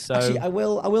 So actually, I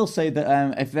will say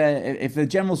that if the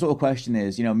general sort of question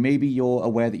is, maybe you're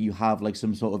aware that you have like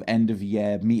some sort of end of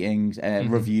year meetings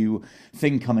review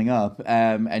thing coming up,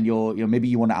 and you're maybe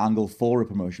you want to angle for a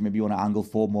promotion, maybe you want to angle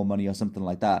for more money or something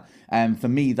like that. For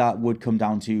me, that would come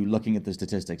down to looking at the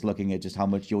statistics, looking at just how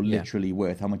much you're literally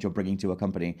worth, how much you're bringing to a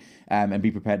company, and be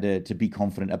prepared to be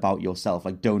confident about yourself.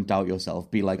 Like, don't doubt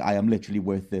yourself. Be like, I am literally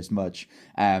worth this much.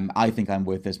 I think I'm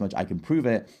worth this much. I can prove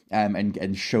it,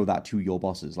 and show that to your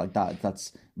bosses. Like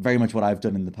that's very much what I've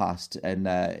done in the past, and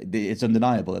it's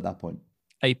undeniable at that point.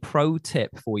 A pro tip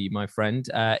for you, my friend: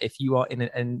 if you are in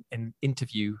an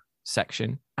interview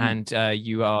section and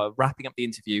you are wrapping up the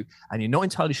interview and you're not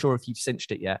entirely sure if you've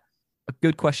cinched it yet, a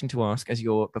good question to ask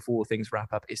before things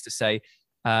wrap up is to say,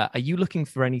 are you looking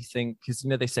for anything? Because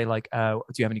they say like, do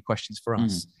you have any questions for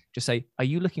us? just say, are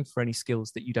you looking for any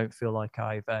skills that you don't feel like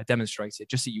I've demonstrated?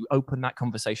 Just so you open that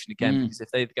conversation again, because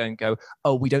if they go and go,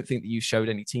 oh, we don't think that you showed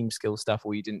any team skill stuff,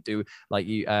 or you didn't do like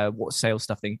what sales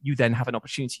stuff thing, you then have an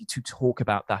opportunity to talk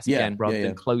about that again, rather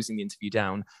than closing the interview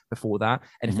down before that.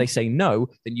 And if they say no,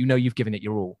 then you know you've given it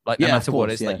your all. Like no matter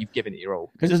what, it's like you've given it your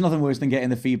all. Because there's nothing worse than getting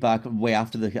the feedback way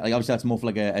after like obviously that's more for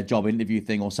like a job interview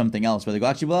thing or something else where they go,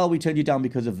 actually, well, we turned you down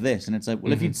because of this, and it's like,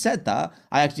 well, if you'd said that,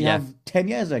 I actually have 10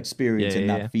 years of experience in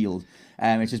that field.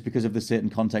 It's just because of the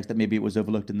certain context that maybe it was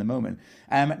overlooked in the moment.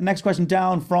 Next question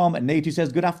down from Nate, who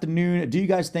says, good afternoon. Do you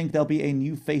guys think there'll be a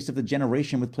new face of the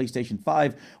generation with PlayStation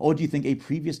 5? Or do you think a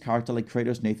previous character like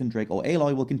Kratos, Nathan Drake, or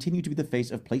Aloy will continue to be the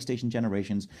face of PlayStation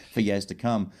generations for years to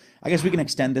come? I guess we can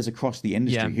extend this across the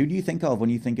industry. Who do you think of when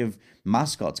you think of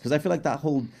mascots? Because I feel like that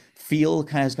whole feel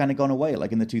has kind of gone away.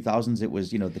 Like in the 2000s, it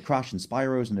was, the Crash and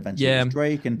Spyros, and eventually it was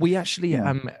Drake. And we actually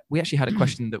had a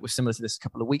question that was similar to this a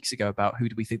couple of weeks ago about who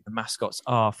do we think the mascots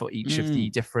are for each of the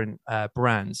different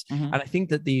brands. And I think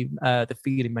that the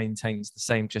feeling maintains the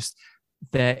same, just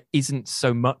there isn't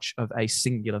so much of a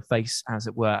singular face, as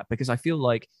it were, because I feel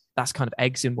like that's kind of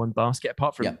eggs in one basket,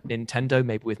 apart from Nintendo,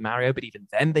 maybe with Mario, but even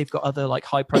then they've got other like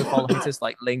high profile hitters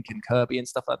like Link and Kirby and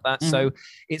stuff like that. So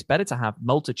it's better to have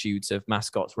multitudes of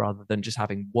mascots rather than just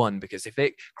having one, because if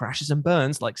it crashes and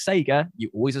burns like Sega, you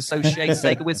always associate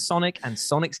Sega with Sonic, and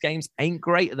Sonic's games ain't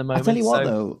great at the moment. I'll tell you what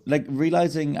though, like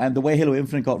realizing the way Halo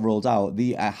Infinite got rolled out,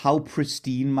 the how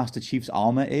pristine Master Chief's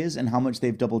armor is and how much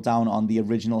they've doubled down on the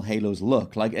original Halo's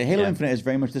look. Like Halo Infinite is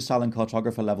very much the silent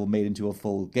cartographer level made into a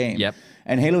full game.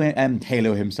 And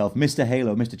Halo himself, Mr.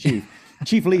 Halo, Mr. Chief,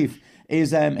 Chief Leaf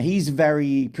is he's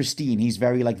very pristine. He's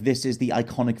very like, this is the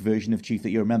iconic version of Chief that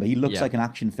you remember. He looks like an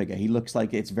action figure. He looks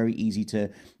like it's very easy to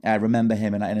remember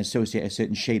him and associate a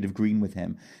certain shade of green with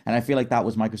him. And I feel like that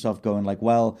was Microsoft going like,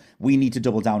 well, we need to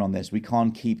double down on this. We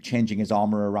can't keep changing his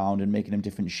armor around and making him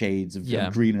different shades of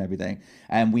green and everything.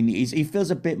 And he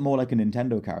feels a bit more like a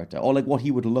Nintendo character, or like what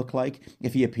he would look like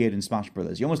if he appeared in Smash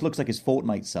Brothers. He almost looks like his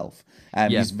Fortnite self.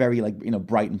 He's very like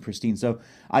bright and pristine. So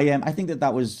I think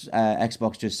that was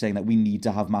Xbox just saying that we need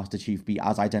to have Master Chief be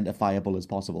as identifiable as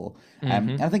possible.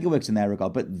 And I think it works in their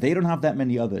regard, but they don't have that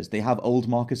many others. They have old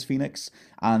Marcus Phoenix,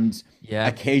 and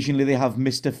occasionally they have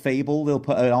Mr. Fable. They'll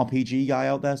put an RPG guy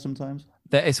out there sometimes.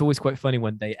 It's always quite funny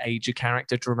when they age a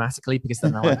character dramatically, because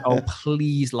then they're like, oh,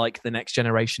 please like the next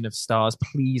generation of stars.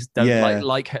 Please don't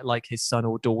like his son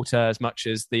or daughter as much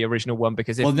as the original one,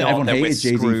 because if not, everyone then we're hated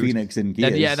Jay-Z screwed. Phoenix in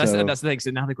Gears. That's the thing.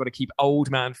 So now they've got to keep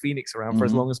old man Phoenix around for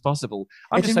as long as possible.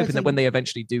 I'm just hoping that when they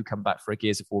eventually do come back for a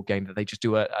Gears of War game, that they just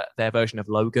do their version of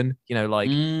Logan,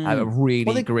 a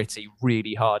really gritty,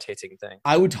 really hard-hitting thing.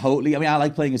 I would totally, I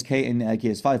like playing as Kate in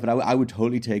Gears 5, but I would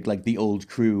totally take like the old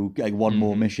crew, like one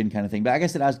more mission kind of thing. But I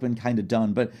guess it has been kind of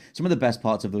done. But some of the best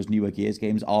parts of those newer Gears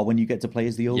games are when you get to play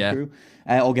as the old crew,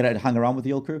 or get to hang around with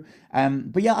the old crew.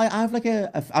 But yeah, I have like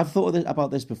I've thought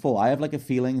about this before. I have like a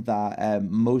feeling that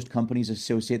most companies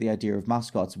associate the idea of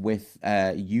mascots with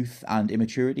youth and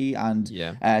immaturity and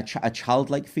a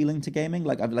childlike feeling to gaming.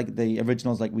 Like the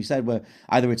originals, like we said, were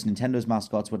either it's Nintendo's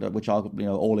mascots, which are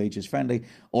all ages friendly,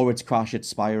 or it's Crash,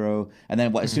 it's Spyro, and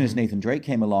then as soon as Nathan Drake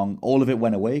came along, all of it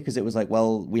went away because it was like,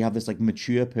 well, we have this like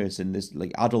mature person, this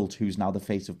like adult who's now the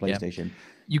face of PlayStation.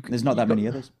 There's not that many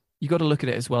others. You got to look at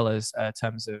it as well as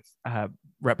terms of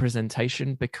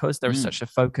representation, because there is such a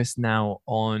focus now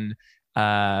on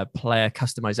player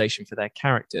customization for their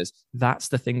characters. That's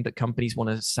the thing that companies want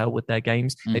to sell with their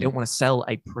games. They don't want to sell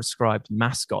a prescribed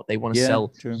mascot. They want to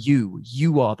sell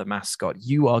you are the mascot.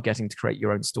 You are getting to create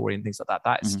your own story and things like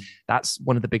that. That's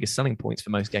one of the biggest selling points for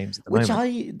most games at the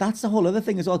moment. That's the whole other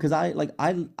thing as well, because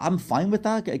I'm fine with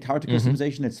that character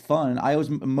customization. It's fun. I always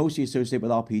mostly associate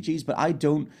with RPGs, but I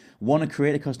don't want to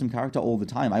create a custom character all the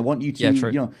time. I want you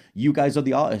to you guys are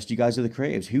the artists, you guys are the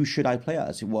creatives. Who should I play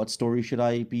as? What story should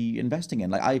I be investing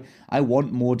in? Like I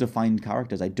want more defined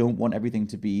characters. I don't want everything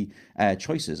to be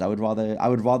choices. I would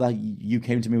rather you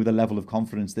came to me with a level of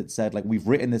confidence that said, like, we've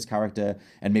written this character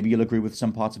and maybe you'll agree with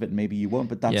some parts of it, maybe you won't,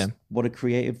 but that's what a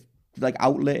creative like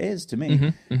outlet is to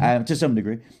me, to some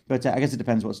degree. But I guess it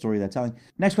depends what story they're telling.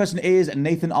 Next question is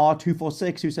Nathan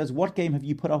R246, who says, what game have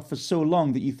you put off for so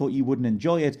long that you thought you wouldn't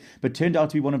enjoy it, but turned out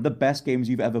to be one of the best games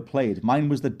you've ever played? Mine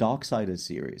was the Darksiders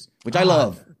series, which I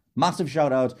love. Massive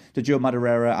shout out to Joe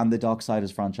Madureira and the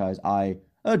Darksiders franchise. I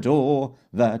adore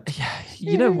that. Yeah,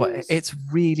 you know what? It's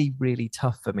really, really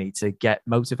tough for me to get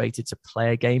motivated to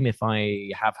play a game if I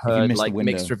have heard like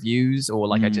mixed reviews, or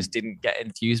like I just didn't get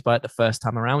enthused by it the first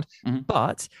time around.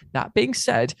 But that being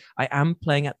said, I am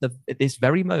playing at this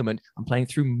very moment. I'm playing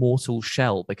through Mortal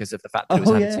Shell because of the fact that it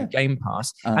was added to Game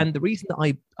Pass. And the reason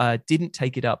that I didn't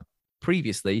take it up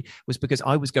previously was because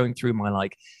I was going through my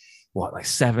like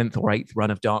 7th or 8th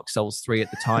run of Dark Souls 3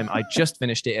 at the time. I just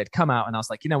finished it. It had come out and I was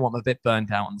like, you know what, I'm a bit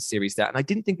burned out on the series there. And I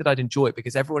didn't think that I'd enjoy it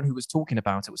because everyone who was talking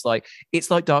about it was like, it's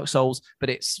like Dark Souls, but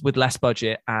it's with less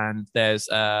budget and there's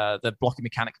the blocking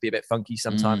mechanic could be a bit funky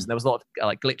sometimes. And there was a lot of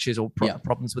like glitches or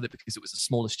problems with it because it was a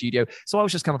smaller studio. So I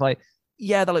was just kind of like,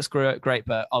 yeah, that looks great,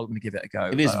 but I'm going to give it a go.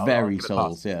 It is very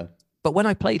Souls, yeah. But when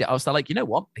I played it, I was like, you know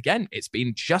what? Again, it's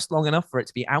been just long enough for it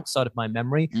to be outside of my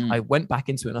memory. I went back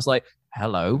into it and I was like,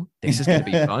 hello, this is going to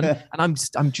be fun. And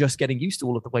I'm just getting used to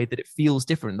all of the way that it feels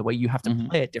different, the way you have to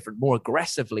play it different, more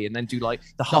aggressively, and then do like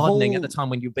the hardening at the time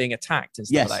when you're being attacked and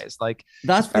stuff like that. It's like,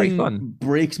 that's very fun.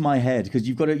 Breaks my head because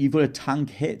you've got to tank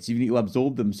hits. You need to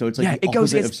absorb them. So it's like it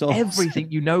goes against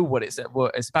everything. You know what it's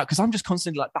about because I'm just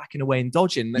constantly like backing away and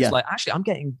dodging. And it's like, actually, I'm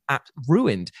getting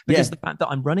ruined because the fact that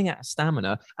I'm running out of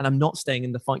stamina and I'm not staying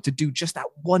in the fight to do just that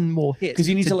one more hit because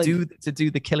you need to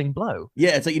do the killing blow.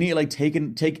 Yeah, it's like you need to like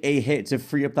take a hit to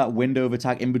free up that window of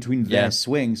attack in between their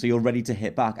swing, so you're ready to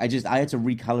hit back. I had to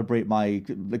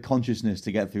recalibrate the consciousness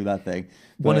to get through that thing.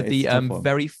 One of the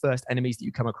very first enemies that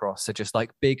you come across are just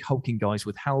like big hulking guys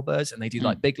with halberds, and they do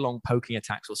like big long poking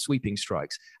attacks or sweeping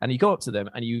strikes. And you go up to them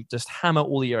and you just hammer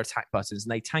all your attack buttons,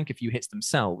 and they tank a few hits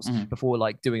themselves before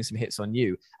like doing some hits on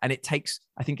you. And it takes,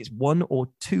 I think it's 1 or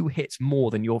 2 hits more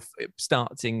than your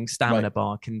starting stamina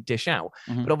bar can dish out.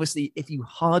 But obviously, if you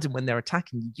harden when they're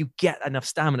attacking, you get enough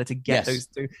stamina to get those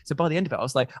through. So by the end of it, I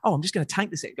was like, oh, I'm just going to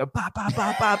tank this hit and go ba ba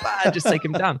ba ba ba and just take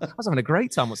him down. I was having a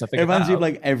great time once I figured it out. It reminds me of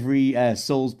like every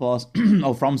Souls boss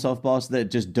or FromSoft boss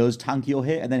that just does tank your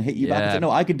hit and then hit you back. It's like,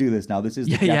 no, I can do this now. This is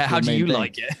the how do you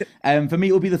like it? For me,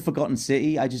 it would be the Forgotten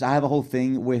City. I have a whole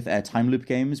thing with time loop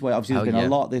games where obviously there's been a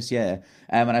lot this year,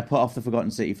 and I put off the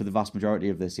Forgotten City for the vast majority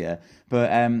of this year. But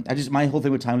my whole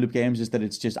thing with time loop games is that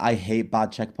it's just, I hate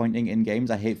bad checkpointing in games.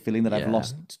 I hate feeling that I've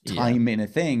lost time in a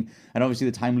thing, and obviously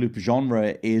the time loop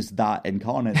genre is that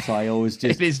incarnate. So I always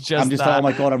just I'm just like, oh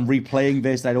my god, I'm replaying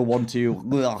this. I don't want to.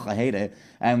 Ugh, I hate it.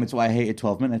 That's why I hated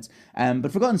 12 minutes.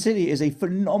 But Forgotten City is a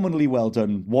phenomenally well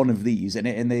done one of these, and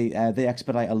they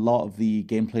expedite a lot of the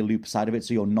gameplay loop side of it,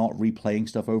 so you're not replaying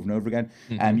stuff over and over again.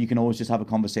 You can always just have a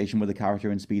conversation with the character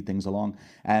and speed things along.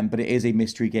 But it is a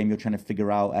mystery game. You're trying to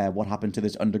figure out what happened to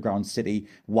this underground city,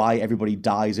 why everybody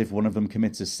dies if one of them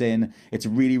commits a sin. It's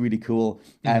really, really cool.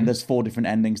 There's 4 different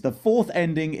endings. The 4th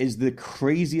ending is the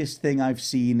craziest thing I've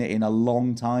seen in a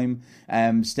long time.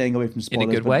 Staying away from spoilers. In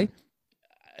a good way?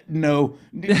 No,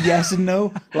 yes and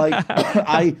no. Like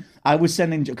I was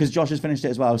sending, because Josh has finished it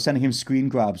as well, I was sending him screen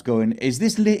grabs going, is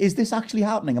this actually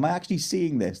happening? Am I actually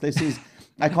seeing this? This is,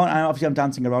 obviously I'm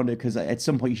dancing around it because at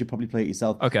some point you should probably play it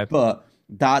yourself. Okay. But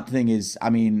that thing is, I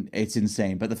mean, it's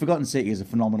insane. But the Forgotten City is a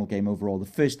phenomenal game overall. The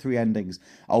first 3 endings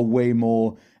are way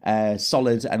more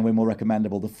solid and way more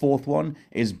recommendable. The 4th one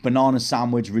is banana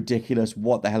sandwich, ridiculous.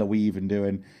 What the hell are we even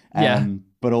doing?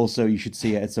 But also you should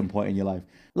see it at some point in your life.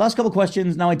 Last couple of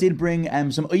questions. Now, I did bring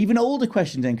some even older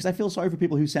questions in because I feel sorry for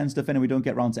people who send stuff in and we don't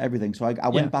get around to everything. So I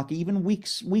went back even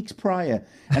weeks prior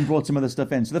and brought some other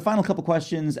stuff in. So the final couple of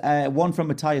questions, one from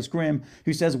Matthias Grimm,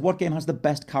 who says, what game has the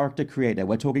best character creator?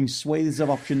 We're talking swathes of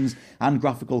options and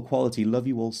graphical quality. Love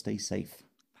you all. Stay safe.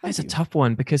 It's a tough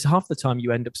one because half the time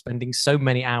you end up spending so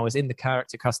many hours in the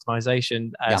character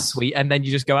customization suite, and then you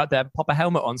just go out there and pop a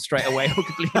helmet on straight away or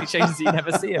completely changes so you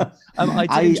never see him. I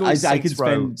did enjoy Saints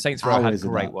Row. Saints Row had a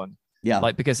great one. Yeah,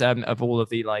 like because of all of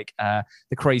the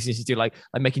the craziness you do, like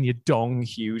making your dong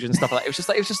huge and stuff like that.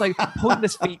 It was just like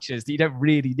pointless features that you don't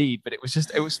really need, but it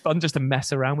was fun just to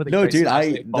mess around with it. No, dude,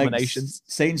 I like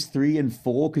Saints 3 and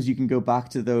 4 because you can go back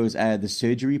to those the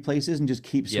surgery places and just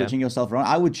keep switching yourself around.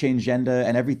 I would change gender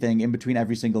and everything in between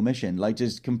every single mission, like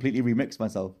just completely remix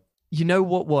myself. You know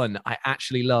what one I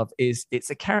actually love is it's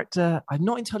a character, I'm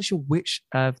not entirely sure which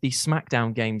of the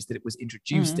SmackDown games that it was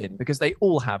introduced in, because they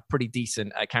all have pretty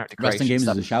decent character creation. Wrestling games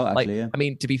is a shout, actually, I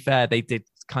mean, to be fair, they did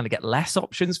kind of get less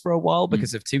options for a while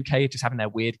because of 2K just having their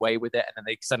weird way with it, and then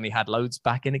they suddenly had loads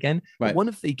back in again. Right. But one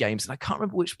of the games, and I can't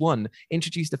remember which one,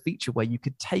 introduced a feature where you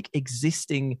could take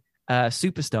existing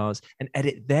superstars and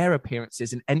edit their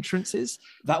appearances and entrances.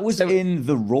 That was in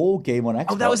the Raw game on Xbox.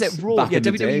 Oh, that was it. Raw. Yeah,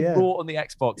 WWE Raw on the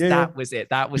Xbox. That was it.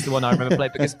 That was the one I remember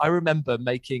playing because I remember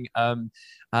making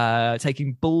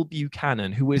taking Bull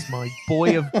Buchanan, who was my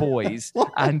boy of boys,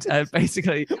 and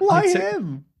basically why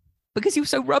him? Because he was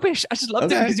so rubbish. I just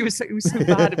loved him because he was so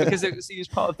bad, because he was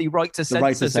part of the right to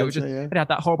censor. So it had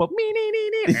that horrible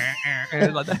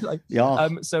like that. Like, yeah.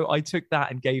 So I took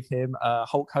that and gave him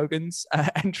Hulk Hogan's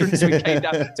entrance. We came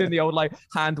down doing the old like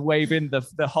hand waving,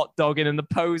 the hot dogging and the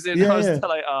posing. Yeah, I was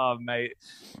like, oh mate.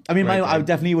 I mean, I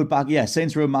definitely would back. Yeah,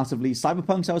 Saints Row massively.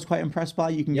 Cyberpunks, I was quite impressed by.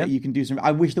 You can do some.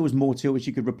 I wish there was more to it, which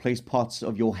you could replace parts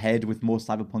of your head with more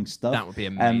Cyberpunk stuff. That would be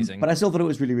amazing. But I still thought it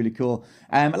was really, really cool.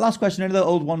 Last question, another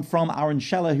old one from Aaron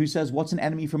Scheller, who says, "What's an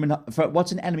enemy from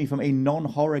a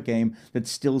non-horror game that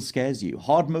still scares you?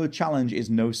 Hard mode challenge is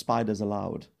no spiders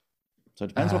allowed." So it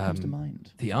depends what comes to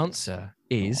mind. The answer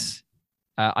is.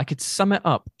 I could sum it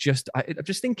up. I'm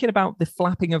just thinking about the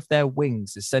flapping of their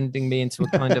wings is sending me into a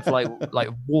kind of like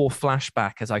war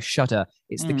flashback as I shudder.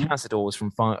 It's the Cazadors from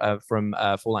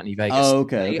Fallout New Vegas. Oh,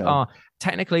 okay. They are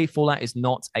technically, Fallout is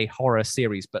not a horror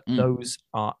series, but those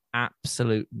are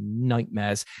absolute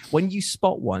nightmares. When you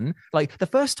spot one, like the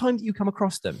first time that you come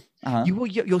across them,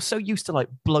 you're so used to like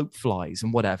bloat flies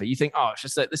and whatever. You think, oh, it's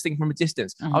just this thing from a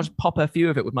distance. I'll just pop a few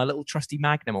of it with my little trusty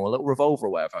Magnum or a little revolver or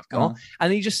whatever I've got. And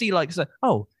then you just see like,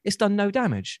 oh, it's done no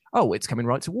damage. Oh, it's coming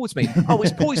right towards me. Oh,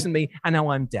 it's poisoned me. And now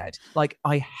I'm dead. Like,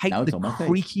 I hate the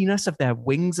creakiness of their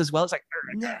wings as well. It's like,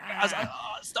 I was like,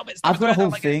 oh, stop it. I've got a whole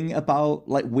thing about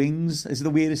like wings. It's the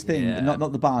weirdest thing. Yeah.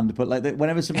 Not the band, but like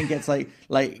whenever something gets like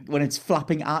when it's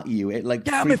flapping at you, it like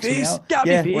freaks me out.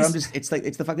 Where I'm just, it's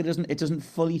the fact that it doesn't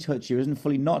fully touch you, it doesn't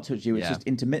fully not touch you. It's just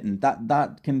intermittent.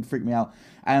 That can freak me out.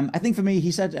 I think for me,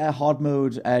 he said hard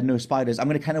mode, no spiders. I'm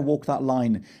going to kind of walk that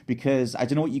line because I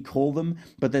don't know what you call them,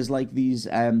 but there's like these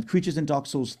creatures in Dark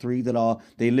Souls 3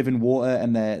 they live in water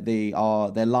and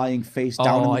they're lying face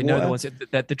down in the water. I know the ones,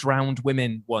 the drowned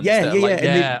women ones.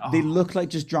 They look like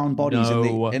just drowned bodies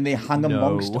and they hang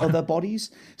amongst other bodies.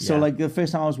 So like the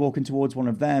first time I was walking towards one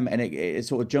of them and it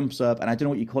sort of jumps up, and I don't know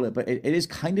what you call it, but it is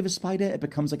kind of a spider. It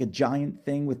becomes like a giant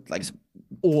thing with like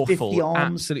awful, 50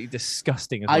 arms. Absolutely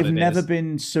disgusting. I've never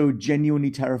been so genuinely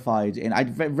terrified, and I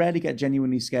rarely get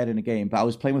genuinely scared in a game, but I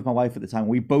was playing with my wife at the time.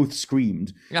 We both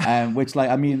screamed, which like,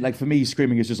 I mean, like for me,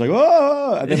 screaming is just like,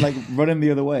 oh, and then like running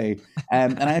the other way.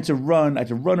 And I had to run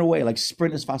away, like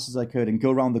sprint as fast as I could and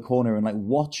go around the corner and like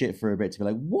watch it for a bit to be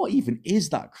like, what even is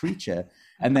that creature?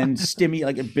 And then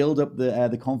build up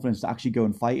the confidence to actually go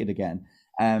and fight it again.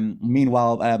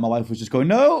 Meanwhile, my wife was just going,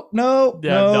 no,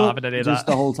 just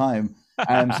the whole time.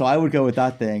 So I would go with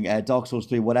that thing. Dark Souls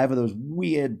 3, whatever those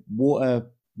weird water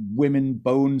women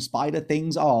bone spider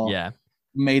things are,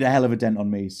 made a hell of a dent on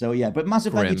me. So yeah, but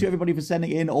massive thank you to everybody for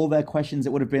sending in all their questions.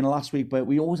 It would have been last week, but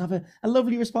we always have a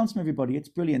lovely response from everybody. It's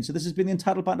brilliant. So this has been the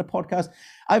Entitled Banter podcast.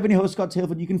 I've been your host, Scott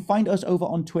Tailford. You can find us over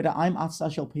on Twitter. I'm at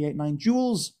 @SashLP89.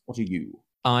 Jules, what are you?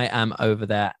 I am over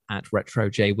there at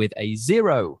RetroJ with a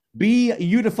 0. Be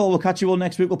beautiful. We'll catch you all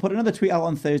next week. We'll put another tweet out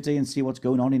on Thursday and see what's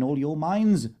going on in all your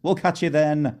minds. We'll catch you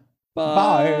then.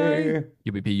 Bye.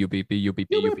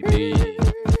 UBP.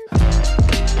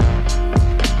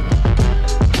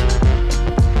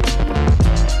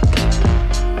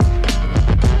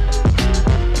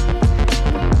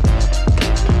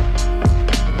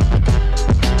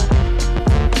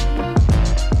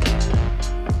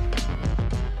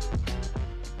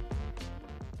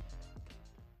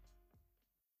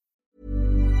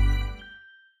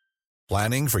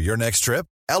 Planning for your next trip?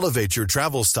 Elevate your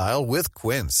travel style with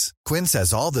Quince. Quince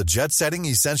has all the jet-setting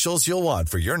essentials you'll want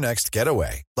for your next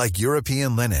getaway, like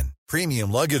European linen,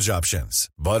 premium luggage options,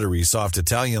 buttery soft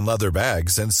Italian leather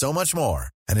bags, and so much more.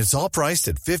 And it's all priced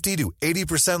at 50 to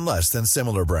 80% less than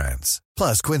similar brands.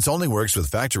 Plus, Quince only works with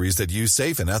factories that use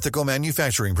safe and ethical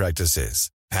manufacturing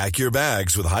practices. Pack your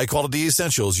bags with high-quality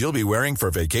essentials you'll be wearing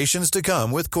for vacations to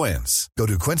come with Quince. Go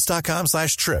to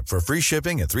quince.com/trip for free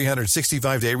shipping and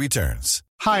 365-day returns.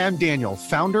 Hi, I'm Daniel,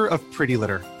 founder of Pretty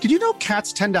Litter. Did you know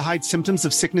cats tend to hide symptoms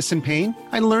of sickness and pain?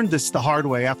 I learned this the hard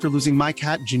way after losing my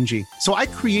cat, Gingy. So I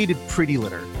created Pretty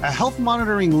Litter, a health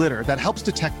monitoring litter that helps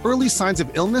detect early signs of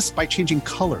illness by changing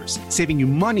colors, saving you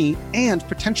money and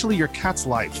potentially your cat's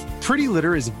life. Pretty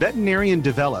Litter is veterinarian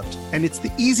developed, and it's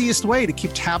the easiest way to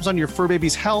keep tabs on your fur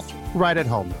baby's health right at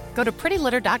home. Go to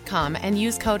prettylitter.com and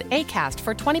use code ACAST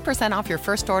for 20% off your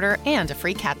first order and a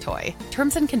free cat toy.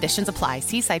 Terms and conditions apply.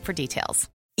 See site for details.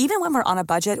 Even when we're on a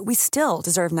budget, we still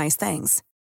deserve nice things.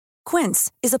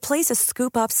 Quince is a place to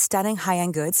scoop up stunning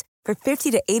high-end goods for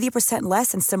 50 to 80%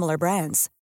 less than similar brands.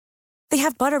 They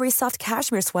have buttery soft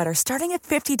cashmere sweaters starting at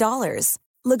 $50,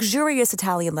 luxurious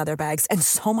Italian leather bags, and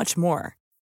so much more.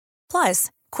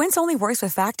 Plus, Quince only works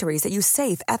with factories that use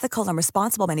safe, ethical, and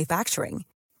responsible manufacturing.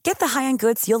 Get the high-end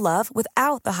goods you'll love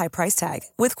without the high price tag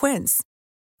with Quince.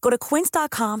 Go to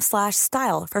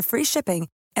quince.com/style for free shipping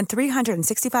and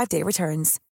 365-day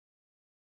returns.